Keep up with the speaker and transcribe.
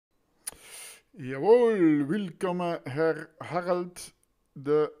Jawohl, willkommen Herr Harald.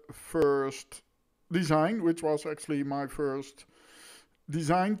 The first design, which was actually my first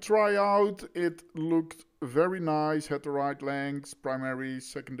design tryout. It looked very nice, had the right lengths,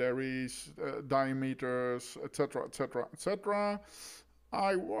 primaries, secondaries, diameters, etc., etc., etc.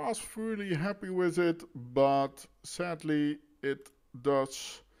 I was really happy with it, but sadly it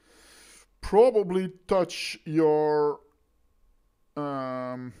does probably touch your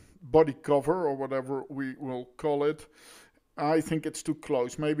body cover or whatever we will call it. I think it's too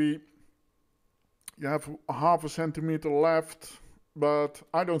close. Maybe you have half a centimeter left, but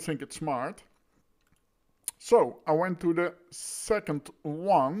I don't think it's smart. So I went to the second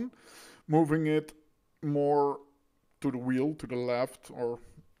one, moving it more to the wheel, to the left, or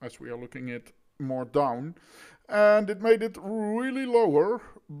as we are looking at more down. And it made it really lower,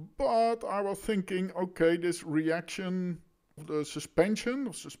 but I was thinking, okay, this reaction of the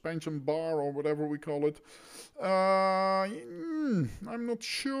suspension bar or whatever we call it, I'm not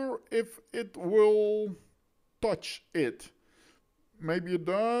sure if it will touch it. Maybe it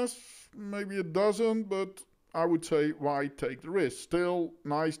does, maybe it doesn't, but I would say why take the risk? Still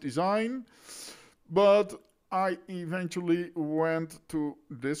nice design, but I eventually went to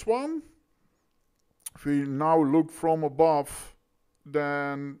this one. If we now look from above,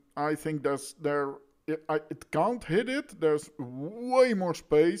 then I think it can't hit it. There's way more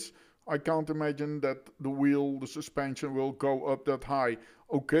space. I can't imagine that the wheel, the suspension will go up that high.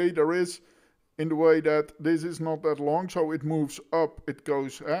 Okay, there is, in the way that this is not that long, so it moves up. It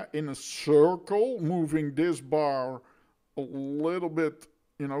goes in a circle, moving this bar a little bit,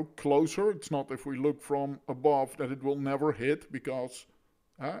 closer. It's not if we look from above that it will never hit because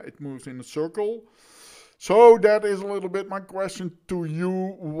it moves in a circle. So that is a little bit my question to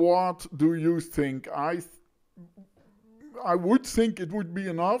you. What do you think? I would think it would be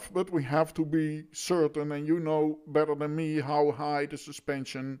enough, but we have to be certain, and you know better than me how high the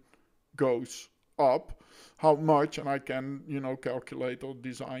suspension goes up, how much, and I can, calculate or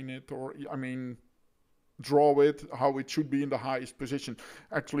design it, or, draw it, how it should be in the highest position.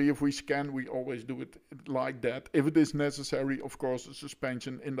 Actually, if we scan, we always do it like that. If it is necessary, of course, the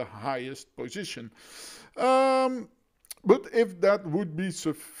suspension in the highest position. But if that would be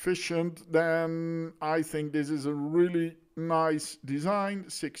sufficient, then I think this is a really nice design.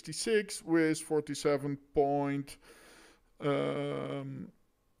 66 with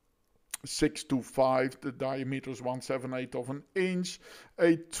 47.625. The diameter is 1/7 of an inch.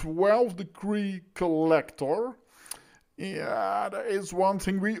 A 12-degree collector. Yeah, there is one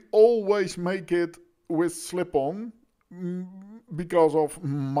thing. We always make it with slip-on because of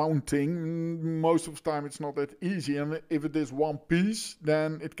mounting. Most of the time it's not that easy, and if it is one piece,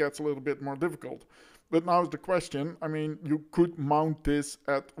 then it gets a little bit more difficult. But now is the question, you could mount this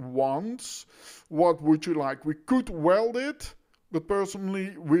at once. What would you like? We could weld it, but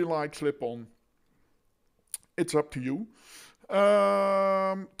personally we like slip-on. It's up to you.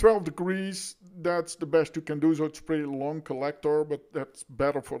 12 degrees, that's the best you can do, so it's a pretty long collector, but that's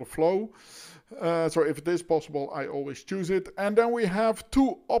better for the flow. So if it is possible, I always choose it. And then we have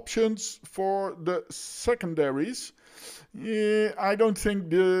two options for the secondaries. Yeah, I don't think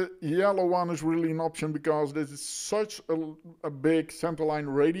the yellow one is really an option because this is such a big centerline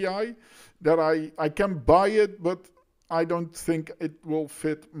radii that I can buy it, but I don't think it will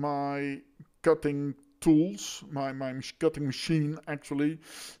fit my cutting tools, my cutting machine actually,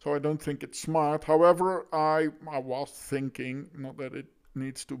 so I don't think it's smart. However, I was thinking, not that it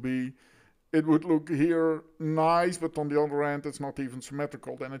needs to be, it would look here nice, but on the other end it's not even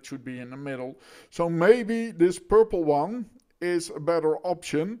symmetrical, then it should be in the middle. So maybe this purple one is a better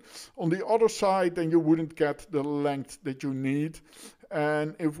option. On the other side, then you wouldn't get the length that you need.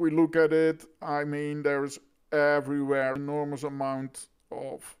 And if we look at it, there's everywhere enormous amount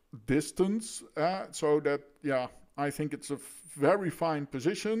of distance, so that, yeah, I think it's a very fine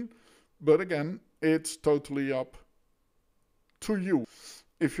position, but again, it's totally up to you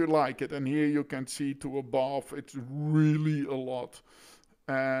if you like it. And here you can see to above, it's really a lot.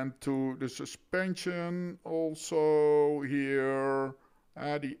 And to the suspension also here,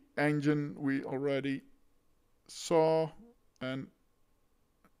 the engine we already saw. And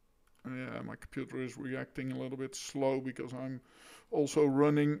yeah, my computer is reacting a little bit slow because I'm also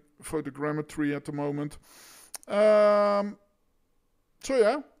running photogrammetry at the moment. So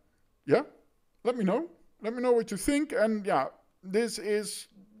yeah, let me know what you think. And yeah, this is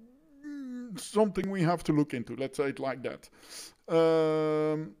something we have to look into, let's say it like that.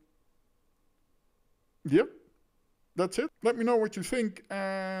 Yeah, that's it. Let me know what you think,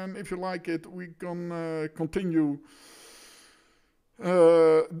 and if you like it, we can continue.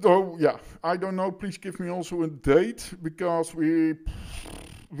 Though yeah, I don't know. Please give me also a date, because we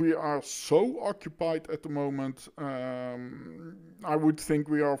are so occupied at the moment. I would think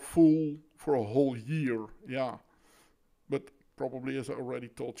we are full for a whole year. Yeah, but probably, as I already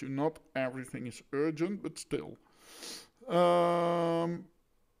told you, not everything is urgent, but still.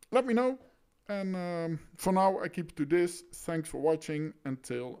 Let me know. And for now, I keep to this. Thanks for watching.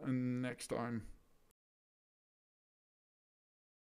 Until next time.